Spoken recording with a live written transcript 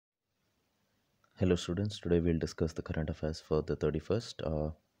Hello students, today we'll discuss the current affairs for the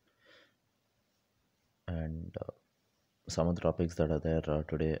 31st and some of the topics that are there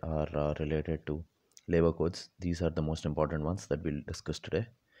today are related to labor codes. These are the most important ones that we'll discuss today.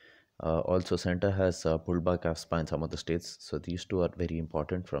 Also, Center has pulled back AFSPA in some of the states, so these two are very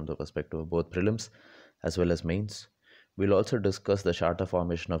important from the perspective of both prelims as well as mains. We'll also discuss the charter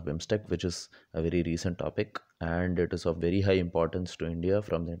formation of BIMSTEC, which is a very recent topic and it is of very high importance to India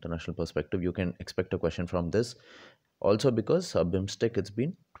from the international perspective. You can expect a question from this also because BIMSTEC, it's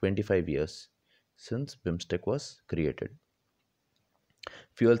been 25 years since BIMSTEC was created.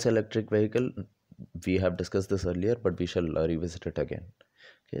 Fuel cell electric vehicle, we have discussed this earlier, but we shall revisit it again.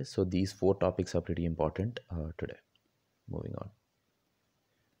 Okay, so these four topics are pretty important today. Moving on.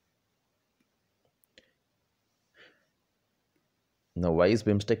 Now, why is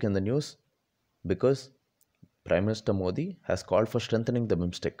BIMSTEC in the news? Because Prime Minister Modi has called for strengthening the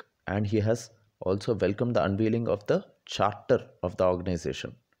BIMSTEC and he has also welcomed the unveiling of the charter of the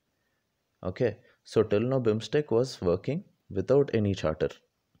organization. Okay, so till now BIMSTEC was working without any charter.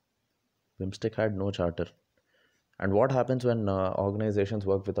 BIMSTEC had no charter. And what happens when organizations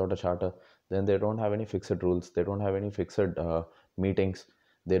work without a charter? Then they don't have any fixed rules, they don't have any fixed meetings,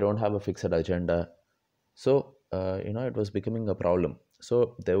 they don't have a fixed agenda. So, it was becoming a problem.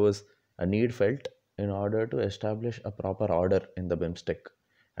 So, there was a need felt in order to establish a proper order in the BIMSTEC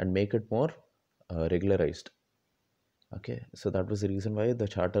and make it more regularized. Okay, so that was the reason why the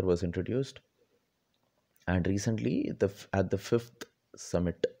charter was introduced. And recently, at the 5th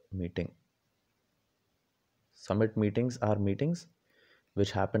summit meeting. Summit meetings are meetings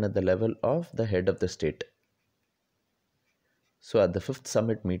which happen at the level of the head of the state. So at the 5th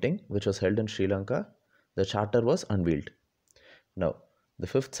summit meeting, which was held in Sri Lanka, the charter was unveiled. Now, the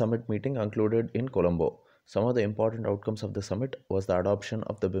 5th summit meeting concluded in Colombo. Some of the important outcomes of the summit was the adoption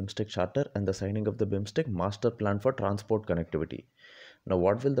of the BIMSTEC charter and the signing of the BIMSTEC master plan for transport connectivity. Now,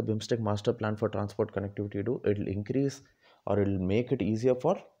 what will the BIMSTEC master plan for transport connectivity do? It will increase or it will make it easier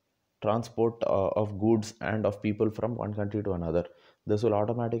for transport of goods and of people from one country to another. This will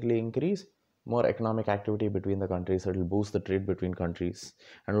automatically increase more economic activity between the countries. It will boost the trade between countries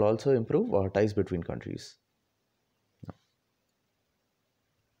and will also improve ties between countries.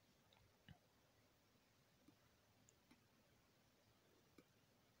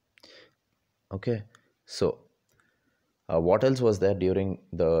 Okay, so what else was there during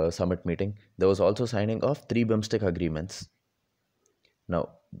the summit meeting? There was also signing of 3 BIMSTEC agreements. Now,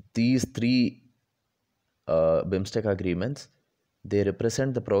 these 3 BIMSTEC agreements, they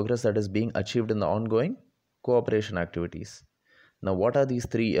represent the progress that is being achieved in the ongoing cooperation activities. Now, what are these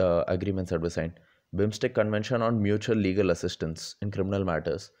 3 agreements that were signed? BIMSTEC Convention on Mutual Legal Assistance in Criminal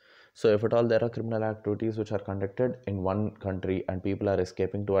Matters. So, if at all there are criminal activities which are conducted in one country and people are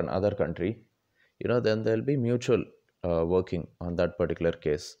escaping to another country, then there will be mutual working on that particular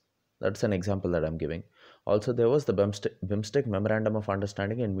case. That's an example that I'm giving. Also, there was the BIMSTEC Memorandum of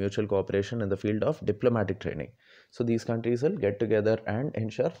Understanding in Mutual Cooperation in the field of diplomatic training. So, these countries will get together and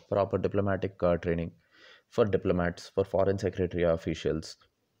ensure proper diplomatic training for diplomats, for foreign secretary officials.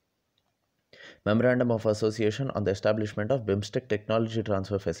 Memorandum of Association on the establishment of BIMSTEC Technology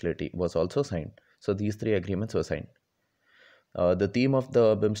Transfer Facility was also signed. So, these 3 agreements were signed. The theme of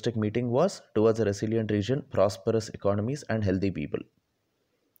the BIMSTEC meeting was towards a resilient region, prosperous economies and healthy people.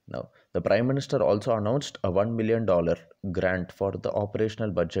 Now, the Prime Minister also announced a $1 million grant for the operational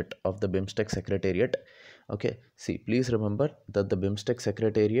budget of the BIMSTEC Secretariat. Okay, see, please remember that the BIMSTEC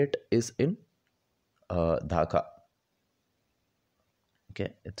Secretariat is in Dhaka.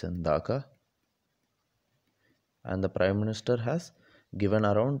 Okay, it's in Dhaka. And the Prime Minister has given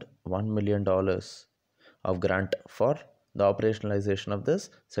around $1 million of grant for the operationalization of this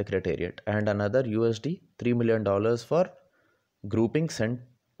secretariat and another USD $3 million for grouping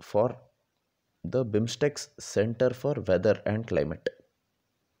for the BIMSTEC's Center for Weather and Climate.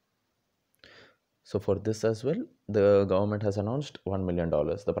 So for this as well, the government has announced $1 million.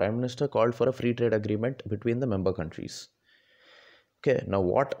 The Prime Minister called for a free trade agreement between the member countries. Okay, now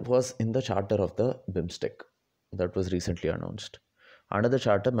what was in the charter of the BIMSTEC that was recently announced? Under the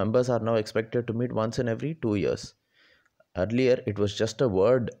charter, members are now expected to meet once in every 2 years. Earlier, it was just a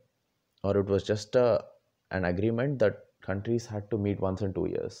word or it was just an agreement that countries had to meet once in 2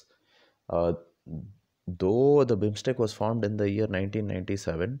 years. Though the BIMSTEC was formed in the year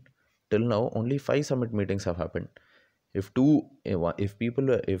 1997, till now only 5 summit meetings have happened. If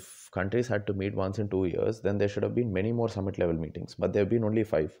countries had to meet once in 2 years, then there should have been many more summit level meetings, but there have been only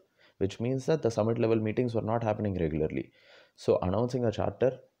 5, which means that the summit level meetings were not happening regularly. So announcing a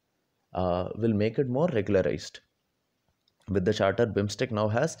charter will make it more regularized. With the charter, BIMSTEC now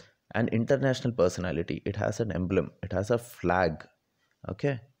has an international personality. It has an emblem. It has a flag.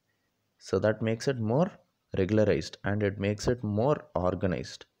 Okay. So that makes it more regularized and it makes it more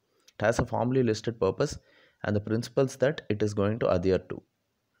organized. It has a formally listed purpose and the principles that it is going to adhere to.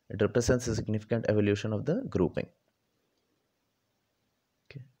 It represents a significant evolution of the grouping.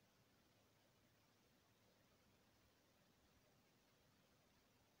 Okay.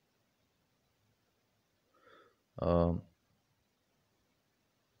 Um,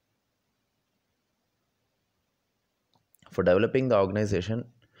 for developing the organization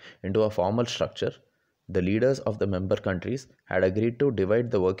into a formal structure, the leaders of the member countries had agreed to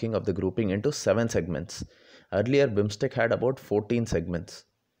divide the working of the grouping into 7 segments. Earlier, BIMSTEC had about 14 segments,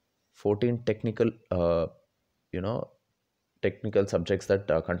 14 technical, you know, technical subjects that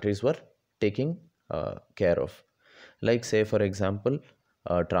countries were taking care of. Like, say, for example,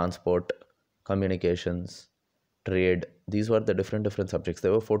 transport, communications, trade. These were the different subjects.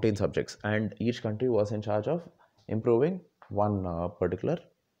 There were 14 subjects, and each country was in charge of improving uh,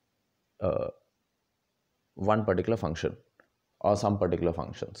 one particular function or some particular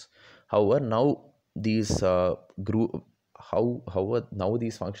functions. However, now these however now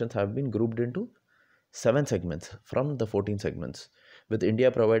these functions have been grouped into 7 segments from the 14 segments, with India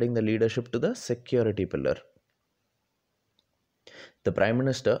providing the leadership to the security pillar. The Prime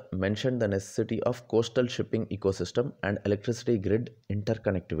Minister mentioned the necessity of coastal shipping ecosystem and electricity grid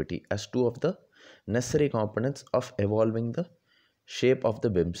interconnectivity as two of the necessary components of evolving the shape of the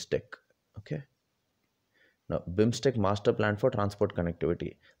BIMSTEC. Okay. Now, BIMSTEC Master Plan for Transport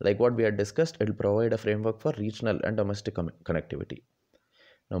Connectivity. Like what we had discussed, it will provide a framework for regional and domestic connectivity.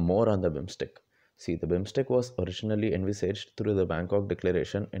 Now, more on the BIMSTEC. See, the BIMSTEC was originally envisaged through the Bangkok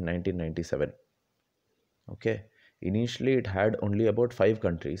Declaration in 1997. Okay. Initially, it had only about 5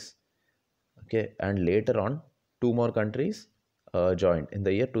 countries. Okay. And later on, 2 more countries joined. In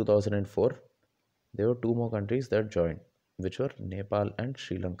the year 2004, there were 2 more countries that joined, which were Nepal and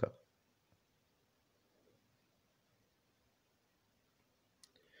Sri Lanka.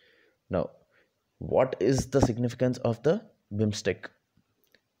 Now, what is the significance of the BIMSTEC?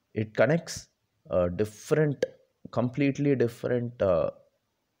 It connects completely different,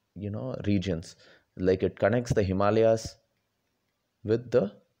 regions. Like it connects the Himalayas with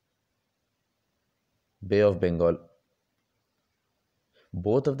the Bay of Bengal.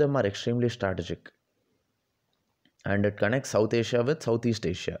 Both of them are extremely strategic. And it connects South Asia with Southeast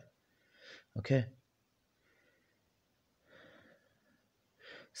Asia. Okay.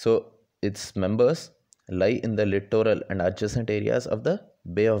 So its members lie in the littoral and adjacent areas of the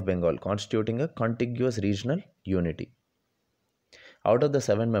Bay of Bengal, constituting a contiguous regional unity. Out of the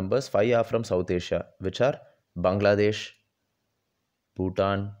 7 members, 5 are from South Asia, which are Bangladesh,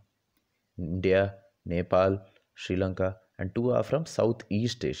 Bhutan, India, Nepal, Sri Lanka, and 2 are from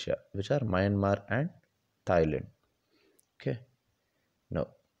Southeast Asia, which are Myanmar and Thailand. Okay. Now,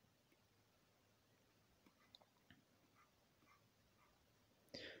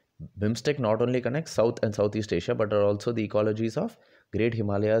 BIMSTEC not only connects South and Southeast Asia, but are also the ecologies of Great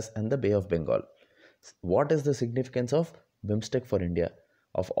Himalayas and the Bay of Bengal. What is the significance of BIMSTEC for India?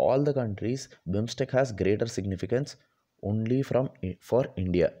 Of all the countries, BIMSTEC has greater significance only for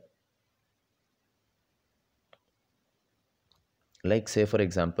India. Like, say, for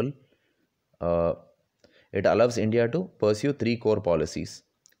example, it allows India to pursue 3 core policies,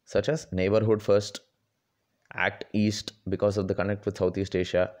 such as Neighborhood First, Act East because of the connect with Southeast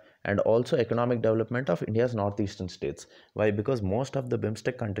Asia, and also economic development of India's northeastern states. Why? Because most of the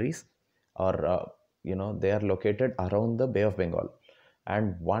BIMSTEC countries are, they are located around the Bay of Bengal.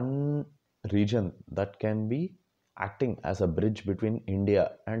 And one region that can be acting as a bridge between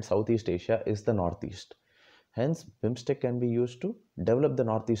India and Southeast Asia is the Northeast. Hence, BIMSTEC can be used to develop the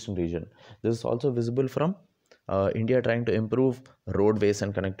Northeastern region. This is also visible from India trying to improve roadways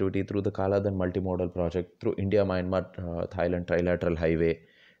and connectivity through the Kaladan multimodal project, through India-Myanmar, Thailand trilateral highway,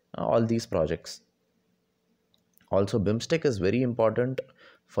 all these projects. Also, BIMSTEC is very important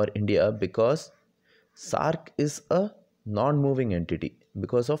for India because SAARC is a non-moving entity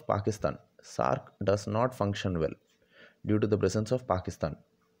because of Pakistan. SAARC does not function well due to the presence of Pakistan.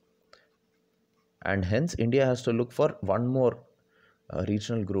 And hence, India has to look for one more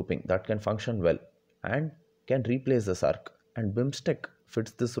regional grouping that can function well and can replace the SAARC. And BIMSTEC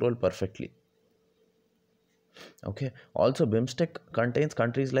fits this role perfectly. Okay. Also, BIMSTEC contains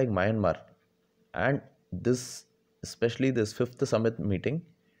countries like Myanmar, and this, especially this 5th summit meeting,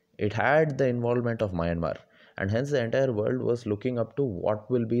 it had the involvement of Myanmar, and hence the entire world was looking up to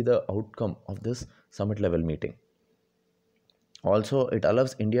what will be the outcome of this summit level meeting. Also, it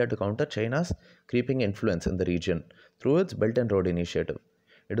allows India to counter China's creeping influence in the region through its Belt and Road Initiative.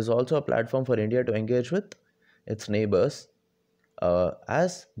 It is also a platform for India to engage with its neighbors,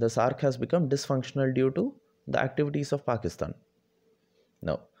 as the SARC has become dysfunctional due to the activities of Pakistan.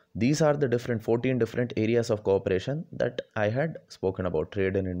 Now, these are the 14 different areas of cooperation that I had spoken about: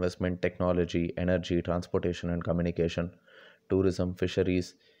 trade and investment, technology, energy, transportation and communication, tourism,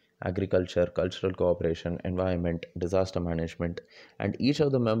 fisheries, agriculture, cultural cooperation, environment, disaster management, and each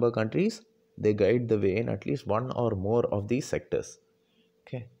of the member countries, they guide the way in at least one or more of these sectors.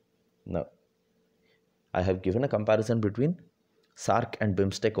 Okay. Now, I have given a comparison between SARC and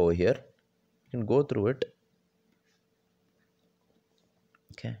BIMSTEC over here. You can go through it.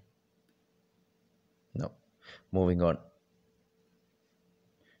 Okay. Now, moving on.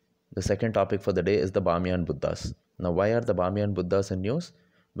 The second topic for the day is the Bamiyan Buddhas. Now, why are the Bamiyan Buddhas in news?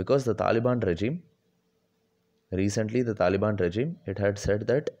 Because the Taliban regime, recently the Taliban regime, it had said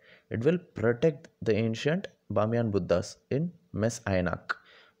that it will protect the ancient Bamiyan Buddhas in Mes Aynak.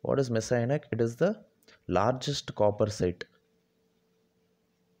 What is Mes Aynak? It is the largest copper site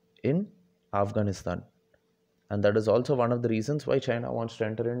in Afghanistan. And that is also one of the reasons why China wants to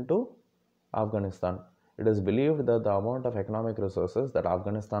enter into Afghanistan. It is believed that the amount of economic resources that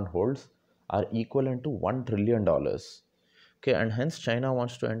Afghanistan holds are equivalent to $1 trillion. Okay, and hence China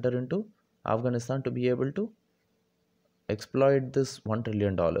wants to enter into Afghanistan to be able to exploit this $1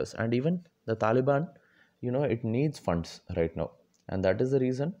 trillion. And even the Taliban, it needs funds right now. And that is the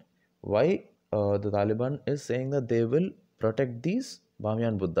reason why the Taliban is saying that they will protect these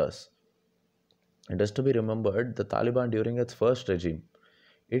Bamiyan Buddhas. It is to be remembered, the Taliban during its first regime,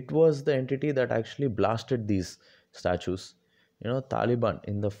 it was the entity that actually blasted these statues. Taliban,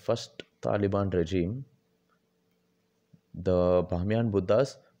 in the first Taliban regime, the Bamiyan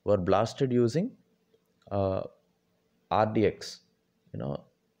Buddhas were blasted using RDX.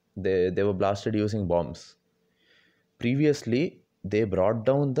 They were blasted using bombs. Previously, they brought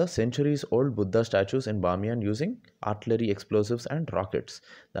down the centuries-old Buddha statues in Bamiyan using artillery, explosives and rockets.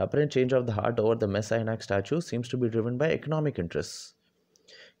 The apparent change of the heart over the Mes Aynak statue seems to be driven by economic interests,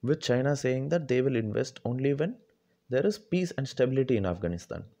 with China saying that they will invest only when there is peace and stability in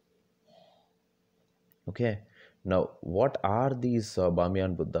Afghanistan. Okay, now what are these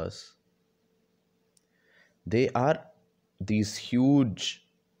Bamiyan Buddhas? They are these huge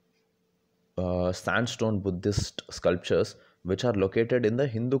sandstone Buddhist sculptures which are located in the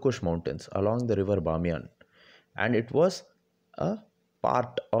Hindu Kush mountains along the river Bamiyan, and it was a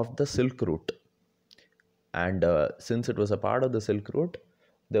part of the Silk Route. And since it was a part of the Silk Route,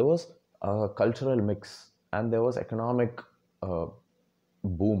 there was a cultural mix and there was economic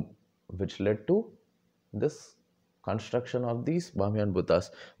boom which led to this construction of these Bamiyan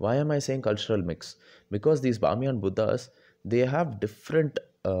Buddhas. Why am I saying cultural mix? Because these Bamiyan Buddhas, they have different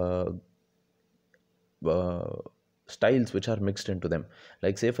styles which are mixed into them.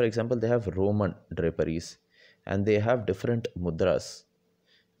 Like, say for example, they have Roman draperies and they have different mudras.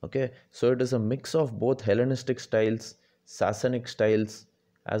 Okay, so it is a mix of both Hellenistic styles, Sassanic styles,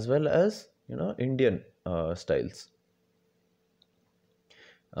 as well as Indian styles,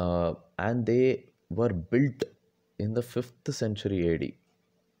 and they were built in the 5th century AD,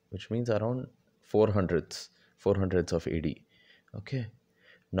 which means around 400s of AD. Okay,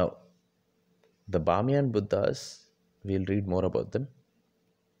 now the Bamiyan Buddhas, we'll read more about them.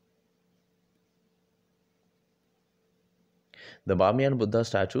 The Bamiyan Buddha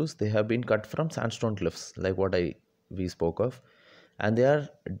statues, they have been cut from sandstone cliffs, like what we spoke of, and they are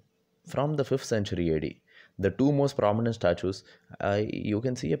from the 5th century AD. The two most prominent statues, you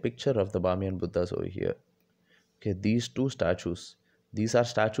can see a picture of the Bamiyan Buddhas over here. Okay, these two statues, these are the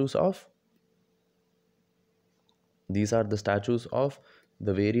statues of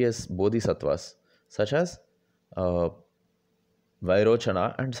the various bodhisattvas, such as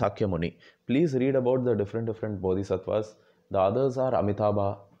Vairochana and Sakyamuni. Please read about the different bodhisattvas. The others are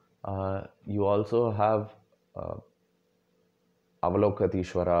Amitabha. You also have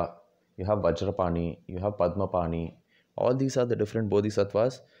Avalokiteshvara, you have Vajrapani, you have Padmapani. All these are the different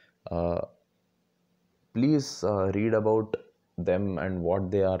bodhisattvas. Please read about them and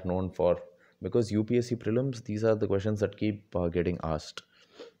what they are known for, because UPSC prelims, these are the questions that keep getting asked.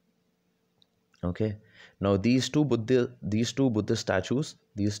 Okay, now these two Buddhist statues,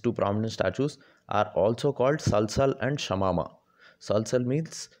 these two prominent statues, are also called Salsal and Shamama. Salsal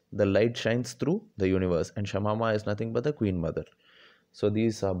means the light shines through the universe, and Shamama is nothing but the Queen Mother. So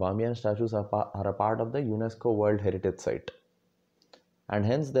these Bamiyan statues are a part of the UNESCO World Heritage Site. And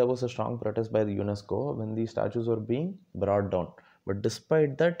hence there was a strong protest by the UNESCO when these statues were being brought down. But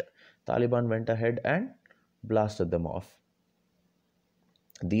despite that, Taliban went ahead and blasted them off.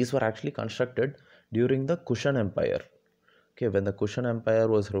 These were actually constructed during the Kushan Empire. Okay, when the Kushan Empire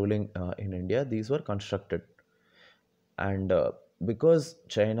was ruling in India, these were constructed. And because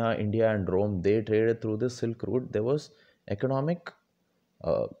China, India, and Rome, they traded through this Silk Route, there was economic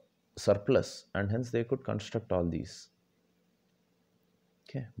uh, surplus, and hence they could construct all these.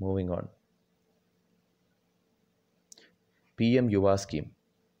 Okay, moving on. PM-Yuva scheme.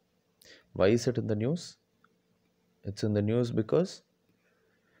 Why is it in the news? It's in the news because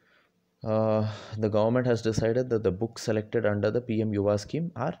the government has decided that the books selected under the PM-Yuva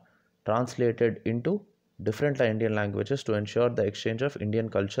scheme are translated into different Indian languages to ensure the exchange of Indian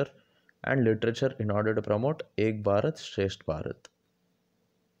culture and literature in order to promote Ek Bharat, Shresth Bharat.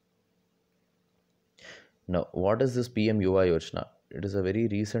 Now, what is this PM-Yuva Yojana? It is a very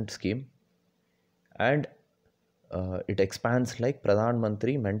recent scheme, and it expands like Pradhan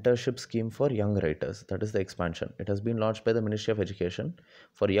Mantri Mentorship Scheme for Young Writers. That is the expansion. It has been launched by the Ministry of Education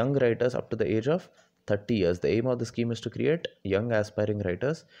for young writers up to the age of 30 years. The aim of the scheme is to create young aspiring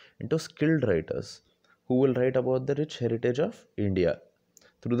writers into skilled writers who will write about the rich heritage of India.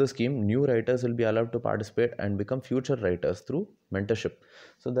 Through the scheme, new writers will be allowed to participate and become future writers through mentorship.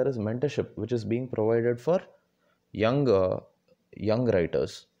 So there is mentorship which is being provided for young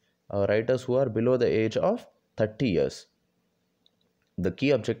writers, writers who are below the age of 30 years. The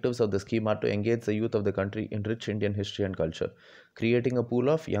key objectives of the scheme are to engage the youth of the country in rich Indian history and culture, creating a pool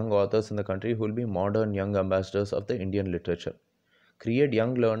of young authors in the country who will be modern young ambassadors of the Indian literature, create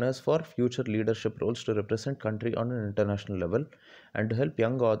young learners for future leadership roles to represent country on an international level, and to help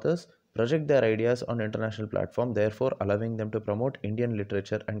young authors project their ideas on international platform, therefore allowing them to promote Indian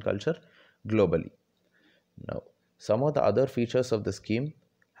literature and culture globally. Now, some of the other features of the scheme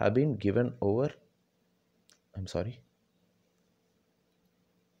have been given over. I'm sorry.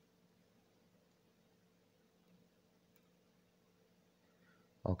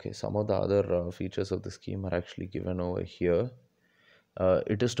 Okay, some of the other features of the scheme are actually given over here.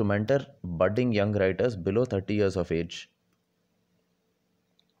 It is to mentor budding young writers below 30 years of age.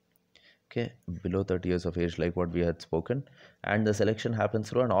 Okay, below 30 years of age, like what we had spoken, and the selection happens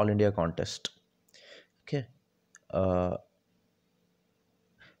through an all India contest. Okay.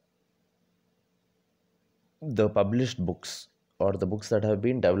 The published books or the books that have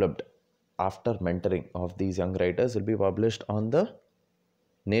been developed after mentoring of these young writers will be published on the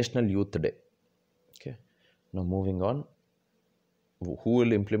National Youth Day. Okay, now moving on, who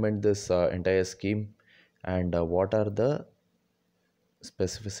will implement this entire scheme, and what are the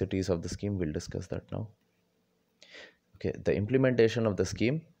specificities of the scheme? We'll discuss that now. Okay, the implementation of the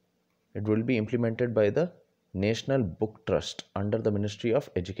scheme, it will be implemented by the National Book Trust under the Ministry of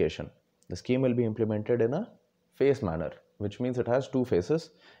Education. The scheme will be implemented in a phase manner, which means it has two phases.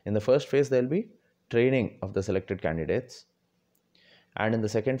 In the first phase, there will be training of the selected candidates. And in the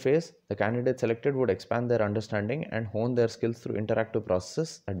second phase, the candidates selected would expand their understanding and hone their skills through interactive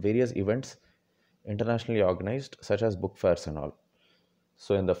processes at various events internationally organized, such as book fairs and all.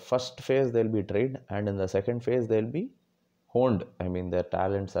 So in the first phase, they'll be trained, and in the second phase, they'll be honed. I mean, their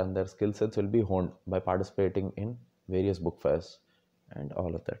talents and their skill sets will be honed by participating in various book fairs and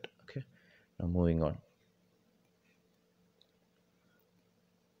all of that. Okay, now moving on.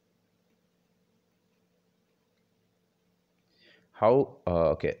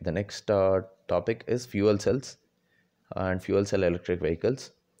 Okay, the next topic is fuel cells and fuel cell electric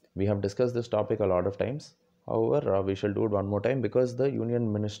vehicles. We have discussed this topic a lot of times. However, we shall do it one more time because the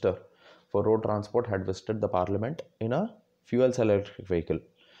Union Minister for Road Transport had visited the Parliament in a fuel cell electric vehicle.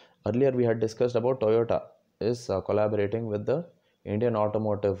 Earlier, we had discussed about Toyota is collaborating with the Indian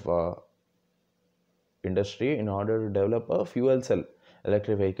automotive industry in order to develop a fuel cell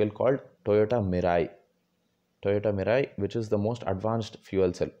electric vehicle called Toyota Mirai. Toyota Mirai, which is the most advanced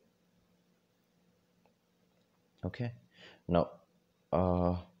fuel cell. Okay, now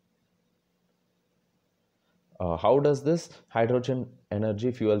how does this hydrogen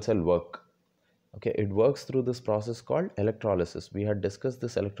energy fuel cell work? Okay, it works through this process called electrolysis. We had discussed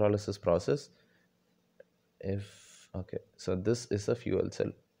this electrolysis process. Okay, so this is a fuel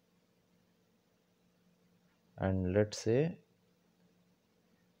cell, and let's say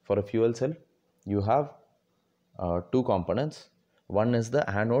for a fuel cell you have two components. One is the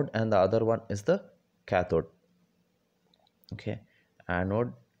anode and the other one is the cathode. Okay,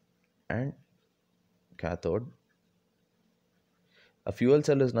 anode and cathode. A fuel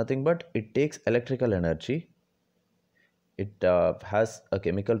cell is nothing but it takes electrical energy. It has a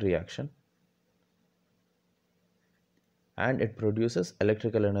chemical reaction and it produces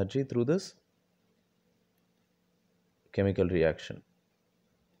electrical energy through this chemical reaction.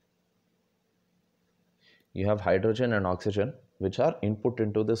 You have hydrogen and oxygen which are input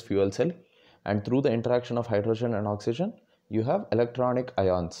into this fuel cell, and through the interaction of hydrogen and oxygen you have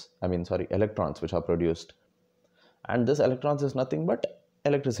electrons which are produced. And this electrons is nothing but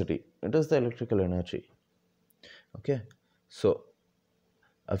electricity. It is the electrical energy. Okay, so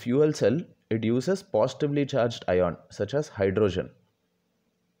a fuel cell, it uses positively charged ion such as hydrogen,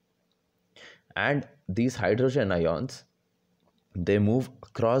 and these hydrogen ions, they move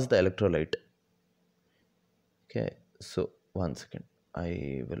across the electrolyte. Okay, so one second,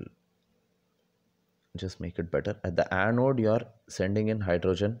 I will just make it better. At the anode you are sending in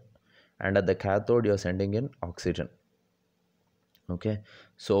hydrogen, and at the cathode you are sending in oxygen. Okay,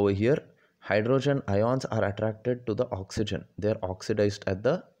 so over here hydrogen ions are attracted to the oxygen, they are oxidized at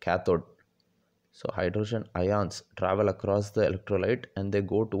the cathode. So hydrogen ions travel across the electrolyte and they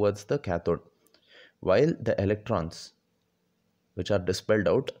go towards the cathode, while the electrons which are dispelled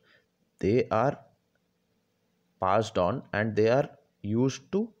out, they are passed on and they are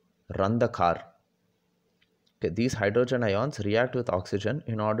used to run the car. Okay, these hydrogen ions react with oxygen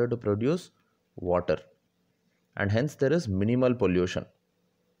in order to produce water, and hence there is minimal pollution.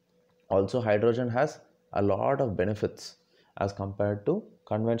 Also, hydrogen has a lot of benefits as compared to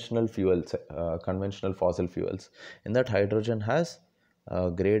conventional fuels, conventional fossil fuels. In that, hydrogen has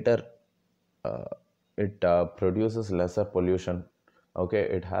greater, it produces lesser pollution. Okay,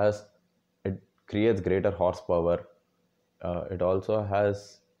 it creates greater horsepower. It also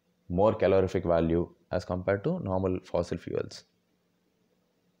has more calorific value as compared to normal fossil fuels.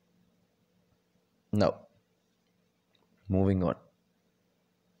 Now, moving on.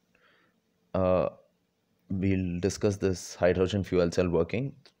 We'll discuss this hydrogen fuel cell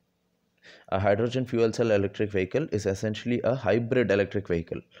working. A hydrogen fuel cell electric vehicle is essentially a hybrid electric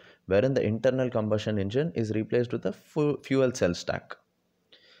vehicle, wherein the internal combustion engine is replaced with a fuel cell stack.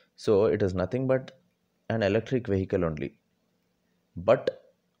 So it is nothing but an electric vehicle only. But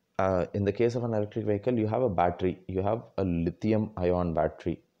in the case of an electric vehicle, you have a battery, you have a lithium ion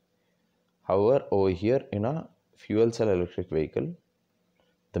battery. However, over here in a fuel cell electric vehicle,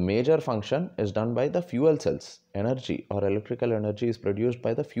 the major function is done by the fuel cells. Energy or electrical energy is produced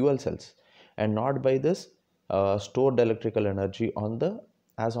by the fuel cells and not by this stored electrical energy on the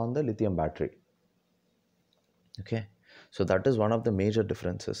lithium battery. Okay, so that is one of the major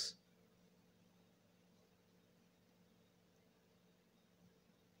differences.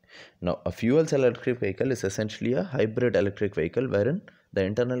 Now, a fuel cell electric vehicle is essentially a hybrid electric vehicle wherein the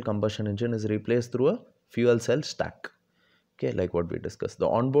internal combustion engine is replaced through a fuel cell stack. Okay, like what we discussed. The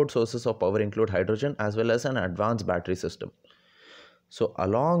onboard sources of power include hydrogen as well as an advanced battery system. So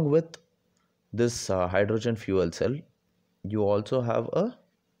along with this hydrogen fuel cell, you also have a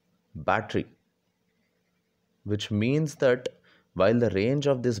battery, which means that while the range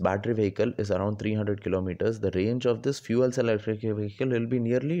of this battery vehicle is around 300 kilometers, the range of this fuel cell electric vehicle will be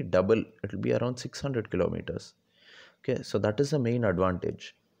nearly double. It will be around 600 kilometers. Okay, so that is the main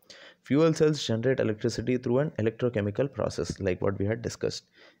advantage. Fuel cells generate electricity through an electrochemical process, like what we had discussed.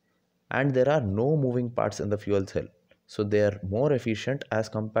 And there are no moving parts in the fuel cell. So they are more efficient as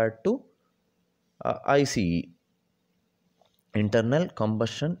compared to ICE, internal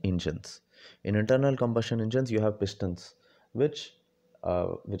combustion engines. In internal combustion engines, you have pistons, which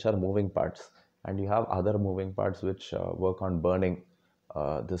are moving parts, and you have other moving parts which work on burning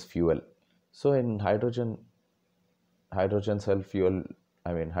this fuel. So in hydrogen cell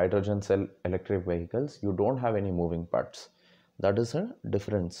electric vehicles, you don't have any moving parts. That is a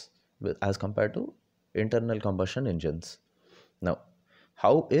difference as compared to internal combustion engines. Now,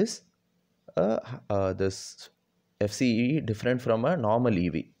 how is this FCE different from a normal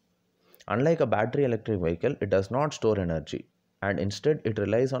EV? Unlike a battery electric vehicle, it does not store energy, and instead it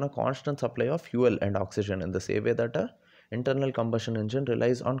relies on a constant supply of fuel and oxygen in the same way that a internal combustion engine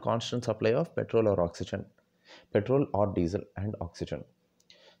relies on constant supply of petrol or diesel and oxygen.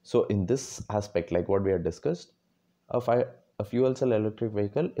 So in this aspect, like what we had discussed, a fuel cell electric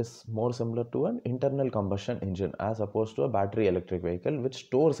vehicle is more similar to an internal combustion engine as opposed to a battery electric vehicle which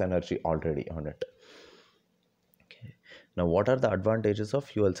stores energy already on it. Okay. Now, what are the advantages of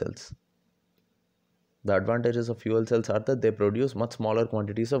fuel cells? The advantages of fuel cells are that they produce much smaller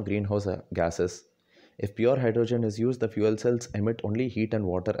quantities of greenhouse gases. If pure hydrogen is used, the fuel cells emit only heat and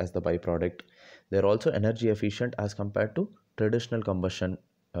water as the byproduct. They are also energy efficient as compared to traditional combustion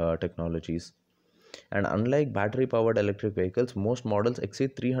technologies. And unlike battery powered electric vehicles, most models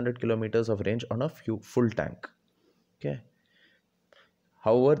exceed 300 kilometers of range on a full tank. Okay.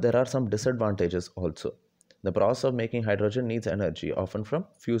 However, there are some disadvantages also. The process of making hydrogen needs energy, often from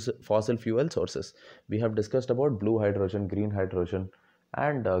fossil fuel sources. We have discussed about blue hydrogen, green hydrogen,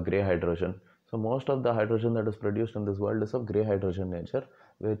 and grey hydrogen. So most of the hydrogen that is produced in this world is of grey hydrogen nature,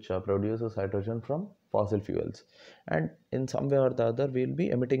 which produces hydrogen from fossil fuels, and in some way or the other we will be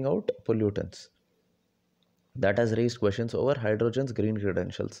emitting out pollutants. That has raised questions over hydrogen's green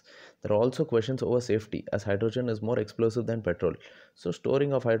credentials. There are also questions over safety, as hydrogen is more explosive than petrol. So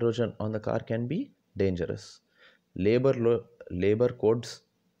storing of hydrogen on the car can be dangerous. Labor codes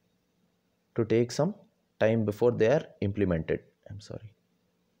to take some time before they are implemented. I'm sorry.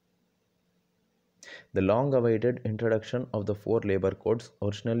 The long-awaited introduction of the 4 labor codes,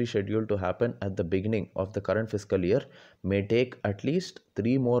 originally scheduled to happen at the beginning of the current fiscal year, may take at least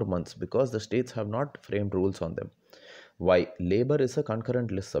 3 more months because the states have not framed rules on them. Why? Labor is a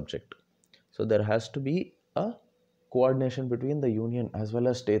concurrent list subject. So there has to be a coordination between the union as well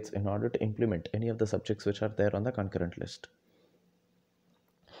as states in order to implement any of the subjects which are there on the concurrent list.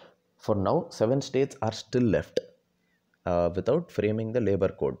 For now, 7 states are still left without framing the labor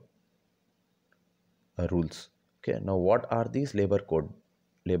code rules. Okay, now what are these labor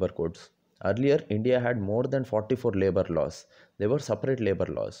codes? Earlier, India had more than 44 labor laws. They were separate labor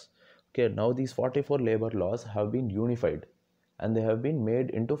laws. Okay, now these 44 labor laws have been unified and they have been made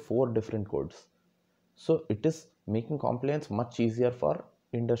into 4 different codes. So it is making compliance much easier for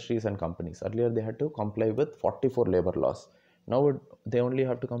industries and companies. Earlier they had to comply with 44 labor laws. Now they only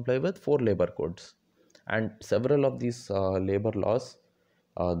have to comply with 4 labor codes. And several of these labor laws,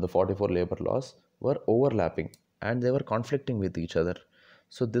 the 44 labor laws, were overlapping and they were conflicting with each other.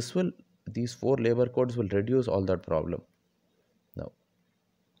 So these 4 labor codes will reduce all that problem. Now,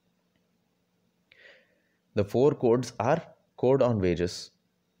 the 4 codes are Code on Wages.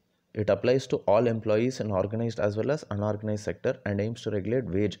 It applies to all employees in organized as well as unorganized sector and aims to regulate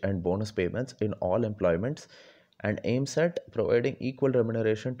wage and bonus payments in all employments and aims at providing equal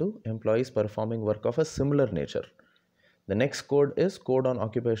remuneration to employees performing work of a similar nature. The next code is Code on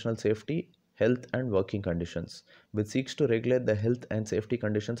Occupational Safety, Health and Working Conditions, which seeks to regulate the health and safety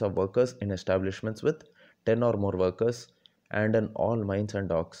conditions of workers in establishments with 10 or more workers and in all mines and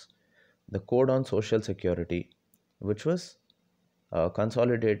docks. The Code on Social Security, which was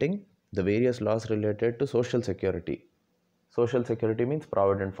consolidating the various laws related to social security. Social security means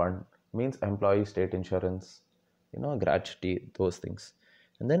provident fund, means employee state insurance, gratuity, those things.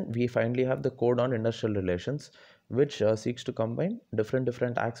 And then we finally have the Code on Industrial Relations, which seeks to combine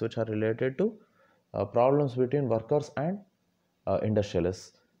different acts which are related to problems between workers and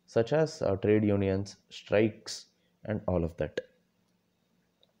industrialists, such as trade unions, strikes, and all of that.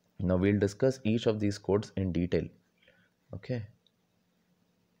 Now we'll discuss each of these codes in detail. Okay.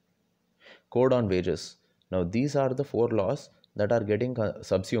 Code on Wages. Now these are the 4 laws that are getting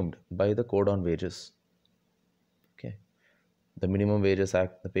subsumed by the Code on Wages. Okay. The Minimum Wages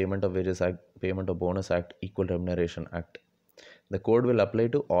Act, the Payment of Wages Act, Payment of Bonus Act, Equal Remuneration Act. The code will apply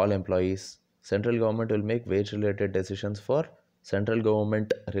to all employees. Central government will make wage related decisions for central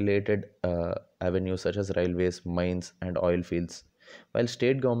government related avenues such as railways, mines and oil fields, while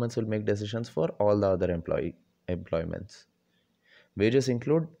state governments will make decisions for all the other employments. Wages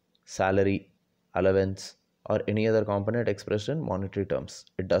include salary, allowance, or any other component expressed in monetary terms.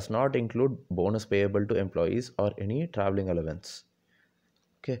 It does not include bonus payable to employees or any traveling allowance.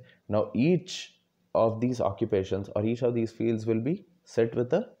 Okay, now each of these occupations or each of these fields will be set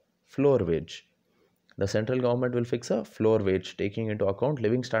with a floor wage. The central government will fix a floor wage taking into account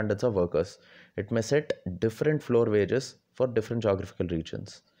living standards of workers. It may set different floor wages for different geographical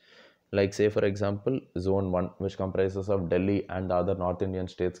regions. Like say for example, Zone 1, which comprises of Delhi and the other North Indian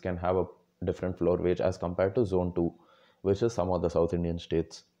states, can have a different floor wage as compared to Zone 2, which is some of the South Indian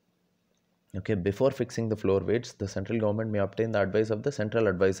states. Okay, before fixing the floor wage, the central government may obtain the advice of the Central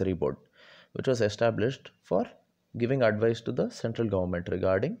Advisory Board, which was established for giving advice to the central government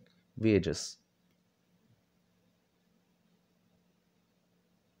regarding wages.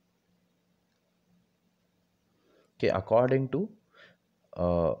 Okay, according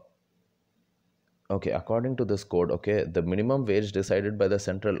to this code, the minimum wage decided by the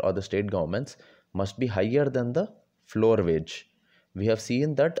central or the state governments must be higher than the floor wage. We have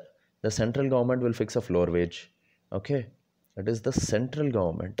seen that the central government will fix a floor wage. Okay, it is the central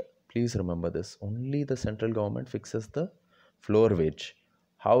government. Please remember this. Only the central government fixes the floor wage.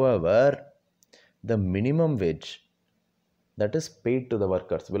 However, the minimum wage that is paid to the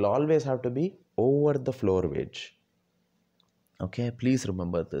workers will always have to be over the floor wage. Okay, please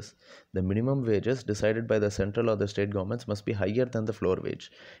remember this. The minimum wages decided by the central or the state governments must be higher than the floor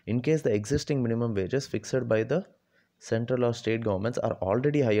wage. In case the existing minimum wages fixed by the central or state governments are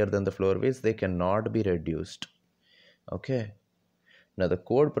already higher than the floor wage, they cannot be reduced. Okay. Now the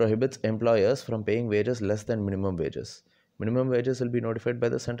code prohibits employers from paying wages less than minimum wages. Minimum wages will be notified by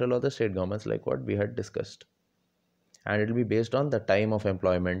the central or the state governments, like what we had discussed. And it will be based on the time of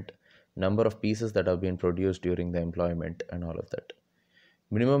employment, number of pieces that have been produced during the employment and all of that.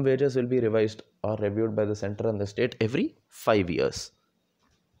 Minimum wages will be revised or reviewed by the center and the state every 5 years,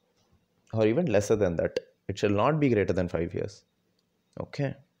 or even lesser than that. It shall not be greater than 5 years.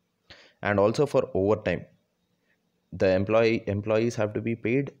 Okay. And also for overtime, the employees have to be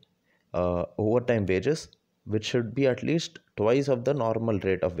paid overtime wages, which should be at least twice of the normal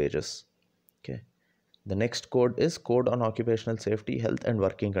rate of wages. Okay. The next code is Code on Occupational Safety, Health and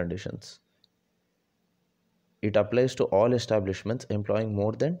Working Conditions. It applies to all establishments employing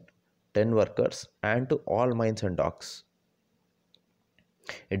more than 10 workers and to all mines and docks.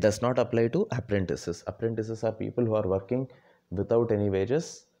 It does not apply to apprentices. Apprentices are people who are working without any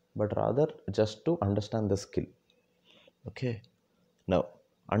wages, but rather just to understand the skill. Okay. Now,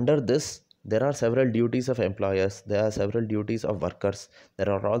 under this, there are several duties of employers. There are several duties of workers. There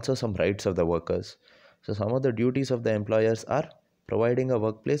are also some rights of the workers. So, some of the duties of the employers are providing a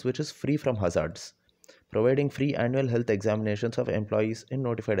workplace which is free from hazards, providing free annual health examinations of employees in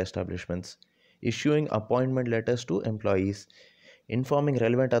notified establishments, issuing appointment letters to employees, informing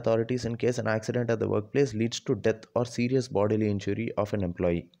relevant authorities in case an accident at the workplace leads to death or serious bodily injury of an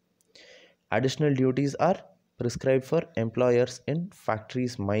employee. Additional duties are prescribed for employers in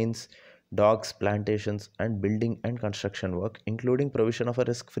factories, mines, docks, plantations, and building and construction work, including provision of a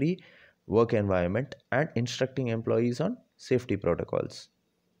risk-free work environment and instructing employees on safety protocols.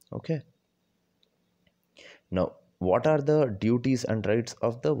 Okay. Now, what are the duties and rights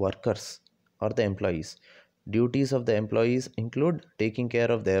of the workers or the employees? Duties of the employees include taking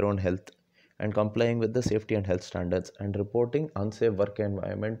care of their own health and complying with the safety and health standards and reporting unsafe work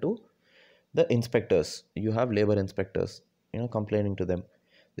environment to the inspectors. You have labor inspectors, complaining to them.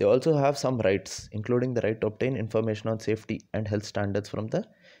 They also have some rights, including the right to obtain information on safety and health standards from the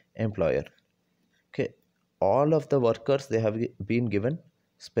employer. Okay, all of the workers, they have been given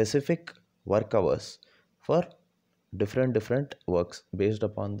specific work hours for different works. Based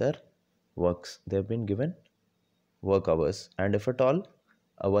upon their works, they have been given work hours, and if at all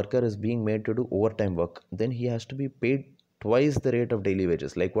a worker is being made to do overtime work, then he has to be paid twice the rate of daily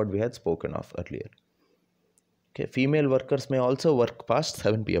wages, like what we had spoken of earlier. Okay, female workers may also work past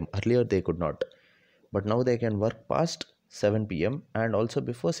 7 p.m. Earlier they could not, but now they can work past 7 p.m. and also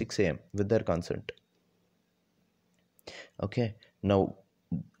before 6 a.m. with their consent. Okay, now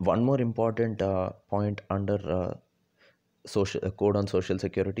one more important point under Code on Social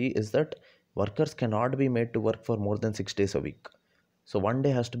Security is that workers cannot be made to work for more than 6 days a week. So one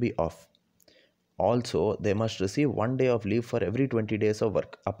day has to be off. Also, they must receive 1 day of leave for every 20 days of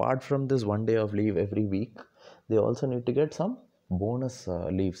work. Apart from this 1 day of leave every week, they also need to get some bonus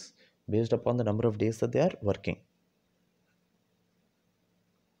leaves based upon the number of days that they are working.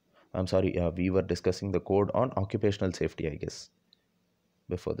 I'm sorry, we were discussing the Code on Occupational Safety, I guess,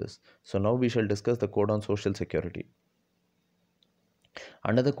 before this. So now we shall discuss the Code on Social Security.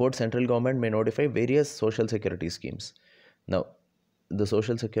 Under the code, central government may notify various social security schemes. Now, the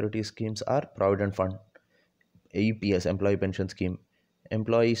social security schemes are Provident Fund, EPS, Employee Pension Scheme,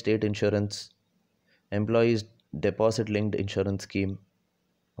 Employee State Insurance, Employees Deposit Linked Insurance Scheme.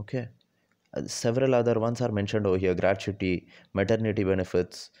 Okay. Several other ones are mentioned over here: gratuity, maternity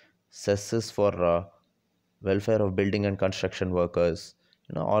benefits, cesses for welfare of building and construction workers,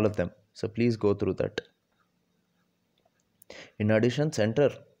 all of them. So please go through that. In addition, center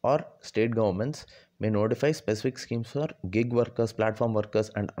or state governments may notify specific schemes for gig workers, platform workers,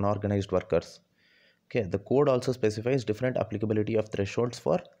 and unorganized workers. Okay, the code also specifies different applicability of thresholds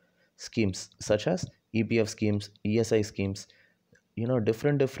for schemes such as EPF schemes, ESI schemes.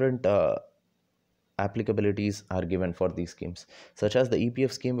 Different applicabilities are given for these schemes, such as the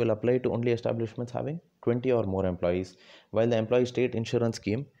EPF scheme will apply to only establishments having 20 or more employees, while the employee state insurance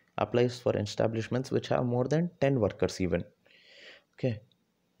scheme applies for establishments which have more than 10 workers even. Okay,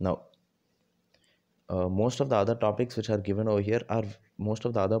 now most of the other topics which are given over here are most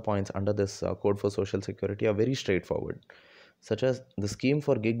of the other points under this code for social security are very straightforward, such as the scheme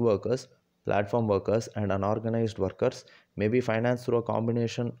for gig workers, platform workers, and unorganized workers may be financed through a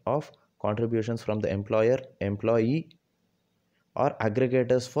combination of contributions from the employer, employee, or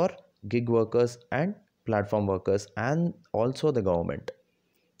aggregators for gig workers and platform workers, and also the government.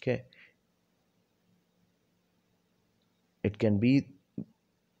 Okay, it can be,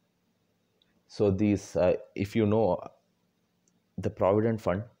 so these if the Provident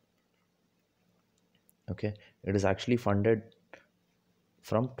Fund, okay, it is actually funded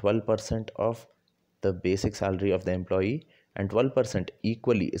from 12% of the basic salary of the employee, and 12%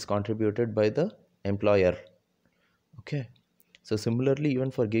 equally is contributed by the employer. Okay, so similarly, even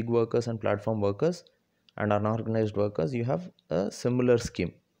for gig workers and platform workers and unorganized workers, you have a similar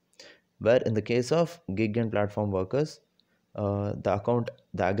scheme. where in the case of gig and platform workers, the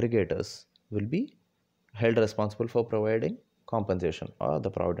aggregators will be held responsible for providing compensation or the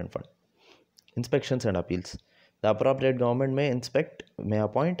provident fund. Inspections and appeals. The appropriate government may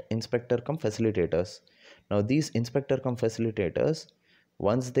appoint inspector cum facilitators. Now these inspector cum facilitators,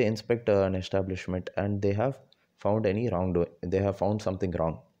 once they inspect an establishment and they have found any wrongdoing, they have found something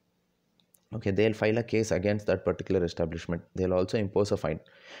wrong, okay, they'll file a case against that particular establishment. They'll also impose a fine.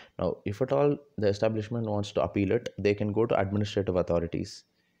 Now if at all the establishment wants to appeal it, they can go to administrative authorities.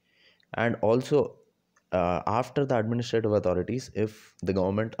 And also after the administrative authorities, if the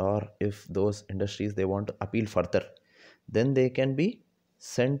government or if those industries they want to appeal further, then they can be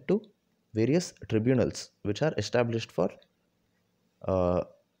sent to various tribunals which are established for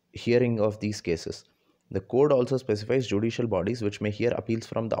hearing of these cases. The code also specifies judicial bodies which may hear appeals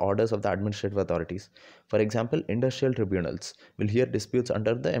from the orders of the administrative authorities. For example, industrial tribunals will hear disputes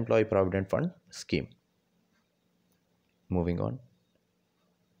under the Employee Provident Fund scheme. Moving on.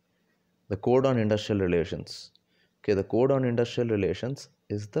 The Code on Industrial Relations. Okay, the Code on Industrial Relations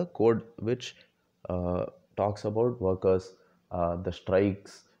is the code which talks about workers, the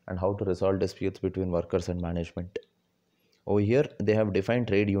strikes, and how to resolve disputes between workers and management. Over here, they have defined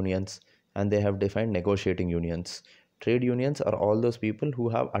trade unions and they have defined negotiating unions. Trade unions are all those people who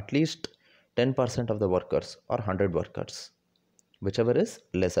have at least 10% of the workers or 100 workers, whichever is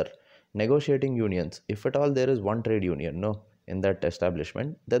lesser. Negotiating unions, if at all there is one trade union, in that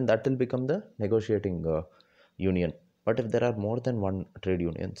establishment, then that will become the negotiating union. But if there are more than one trade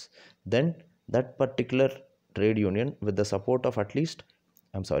unions, then that particular trade union with the support of at least,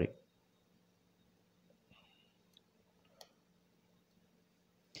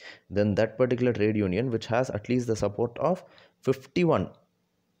 then that particular trade union which has at least the support of 51%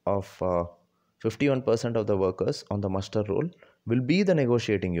 of the workers on the muster roll will be the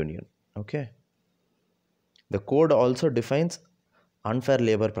negotiating union. Okay. The code also defines unfair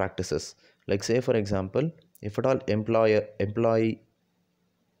labor practices. Like say for example, if at all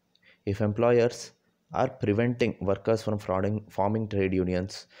if employers are preventing workers from forming trade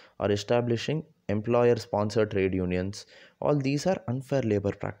unions or establishing employer-sponsored trade unions, all these are unfair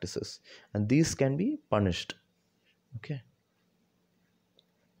labor practices and these can be punished. Okay.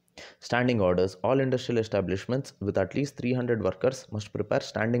 Standing orders. All industrial establishments with at least 300 workers must prepare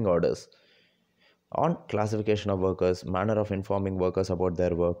standing orders on classification of workers, manner of informing workers about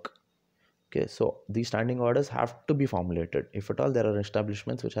their work. Okay, so these standing orders have to be formulated if at all there are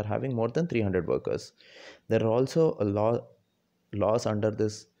establishments which are having more than 300 workers. There are also laws under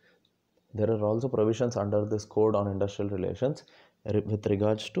this. There are also provisions under this code on industrial relations with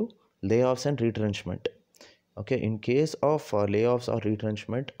regards to layoffs and retrenchment. Okay, in case of layoffs or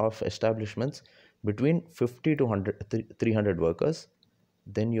retrenchment of establishments between 50 to 300 workers,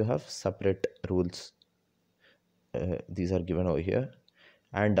 then you have separate rules. These are given over here.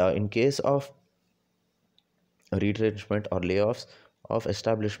 And in case of retrenchment or layoffs of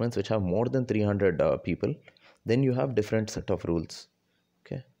establishments which have more than 300 people, then you have different set of rules.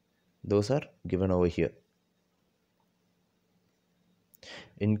 Okay, those are given over here.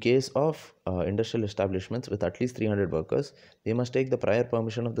 In case of industrial establishments with at least 300 workers, they must take the prior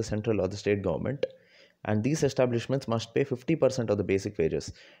permission of the central or the state government, and these establishments must pay 50% of the basic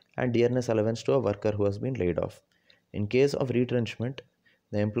wages and dearness allowance to a worker who has been laid off. In case of retrenchment,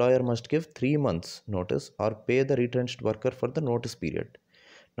 the employer must give 3 months notice or pay the retrenched worker for the notice period.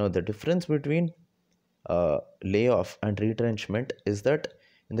 Now, the difference between layoff and retrenchment is that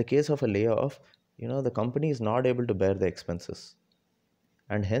in the case of a layoff, the company is not able to bear the expenses,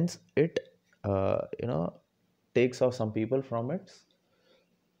 and hence it takes off some people from its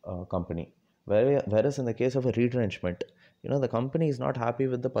company. Whereas in the case of a retrenchment, the company is not happy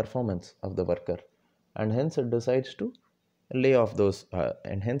with the performance of the worker, and hence it decides to lay off those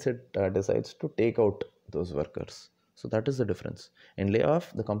and hence it decides to take out those workers. So that is the difference. In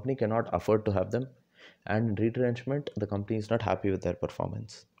layoff, the company cannot afford to have them, and in retrenchment, the company is not happy with their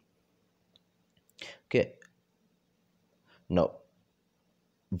performance. Okay. Now,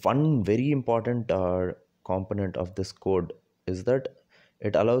 one very important component of this code is that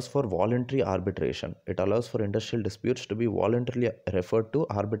it allows for voluntary arbitration. It allows for industrial disputes to be voluntarily referred to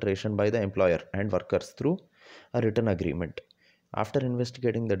arbitration by the employer and workers through a written agreement. After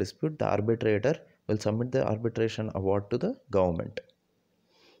investigating the dispute, the arbitrator will submit the arbitration award to the government.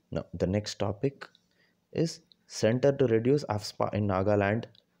 Now, the next topic is Center to Reduce AFSPA in Nagaland,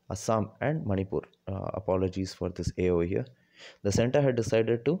 Assam and Manipur. Apologies for this A over here. The center had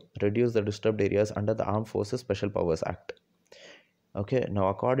decided to reduce the disturbed areas under the Armed Forces Special Powers Act. Okay, now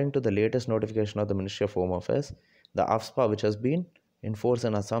according to the latest notification of the Ministry of Home Affairs, the AFSPA, which has been in force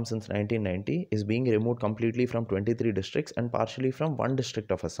in Assam since 1990 is being removed completely from 23 districts and partially from one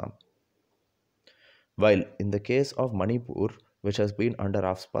district of Assam. While in the case of Manipur, which has been under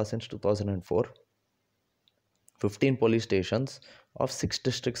AFSPA since 2004, 15 police stations of 6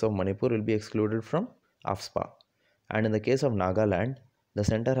 districts of Manipur will be excluded from AFSPA. And in the case of Nagaland, the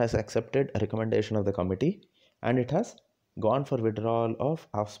center has accepted a recommendation of the committee and it has gone for withdrawal of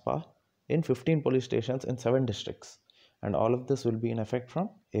AFSPA in 15 police stations in 7 districts. And all of this will be in effect from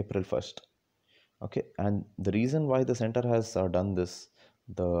April 1st. Okay, and the reason why the center has done this,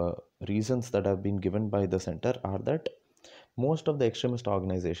 the reasons that have been given by the center are that most of the extremist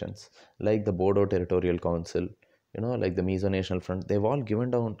organizations like the Bodo Territorial Council, like the Mizo National Front, they've all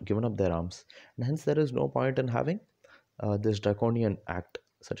given up their arms, and hence there is no point in having this draconian act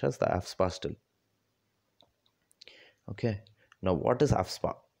such as the AFSPA still. Okay, now what is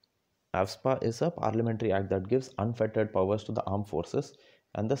AFSPA? AFSPA is a parliamentary act that gives unfettered powers to the armed forces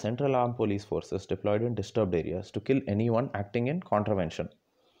and the central armed police forces deployed in disturbed areas to kill anyone acting in contravention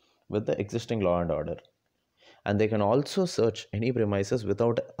with the existing law and order. And they can also search any premises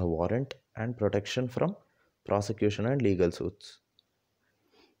without a warrant and protection from prosecution and legal suits.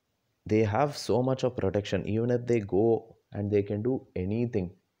 They have so much of protection, even if they go and they can do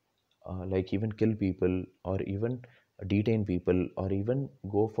anything, like even kill people or even detain people or even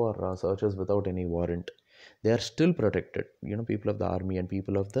go for searches without any warrant. They are still protected. People of the army and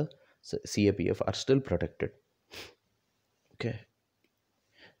people of the CAPF are still protected. Okay.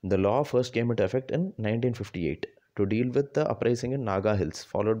 The law first came into effect in 1958 to deal with the uprising in Naga Hills,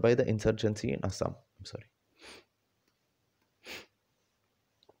 followed by the insurgency in Assam.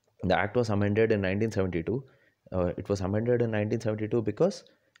 The act was amended in 1972. It was amended in 1972 because,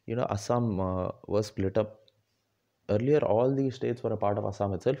 Assam was split up. Earlier, all these states were a part of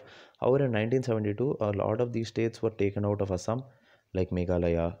Assam itself. However, in 1972, a lot of these states were taken out of Assam, like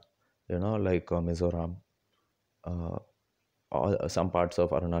Meghalaya, like Mizoram, some parts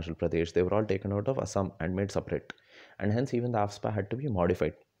of Arunachal Pradesh. They were all taken out of Assam and made separate. And hence, even the AFSPA had to be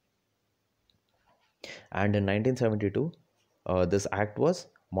modified. And in 1972, this act was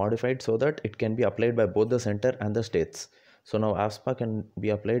modified so that it can be applied by both the center and the states. So now AFSPA can be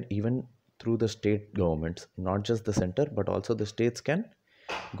applied even through the state governments, not just the center, but also the states can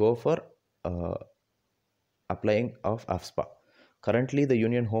go for applying of AFSPA. Currently, the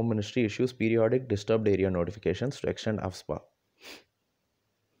Union Home Ministry issues periodic disturbed area notifications to extend AFSPA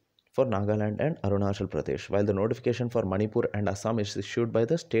for Nagaland and Arunachal Pradesh, while the notification for Manipur and Assam is issued by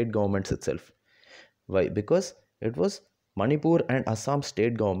the state governments itself. Why? Because it was Manipur and Assam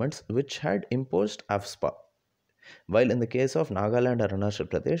state governments which had imposed AFSPA. While in the case of Nagaland and Arunachal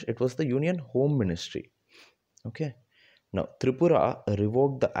Pradesh, it was the Union Home Ministry. Okay. Now, Tripura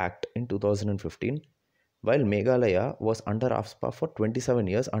revoked the act in 2015, while Meghalaya was under AFSPA for 27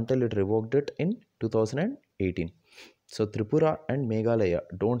 years until it revoked it in 2018. So, Tripura and Meghalaya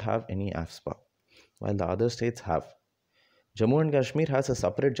don't have any AFSPA, while the other states have. Jammu and Kashmir has a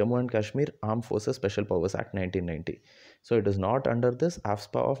separate Jammu and Kashmir Armed Forces Special Powers Act 1990. So, it is not under this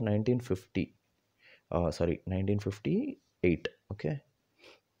AFSPA of 1958. Okay.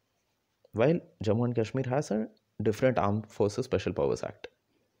 While Jammu and Kashmir has a different Armed Forces Special Powers Act.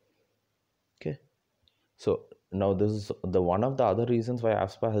 Okay. So now this is one of the other reasons why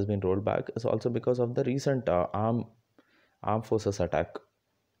AFSPA has been rolled back is also because of the recent armed forces attack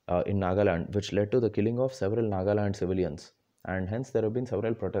in Nagaland, which led to the killing of several Nagaland civilians, and hence there have been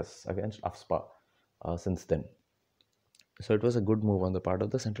several protests against AFSPA since then. So it was a good move on the part of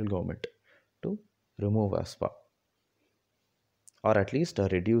the central government to remove AFSPA, or at least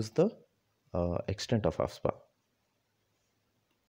reduce the extent of AFSPA.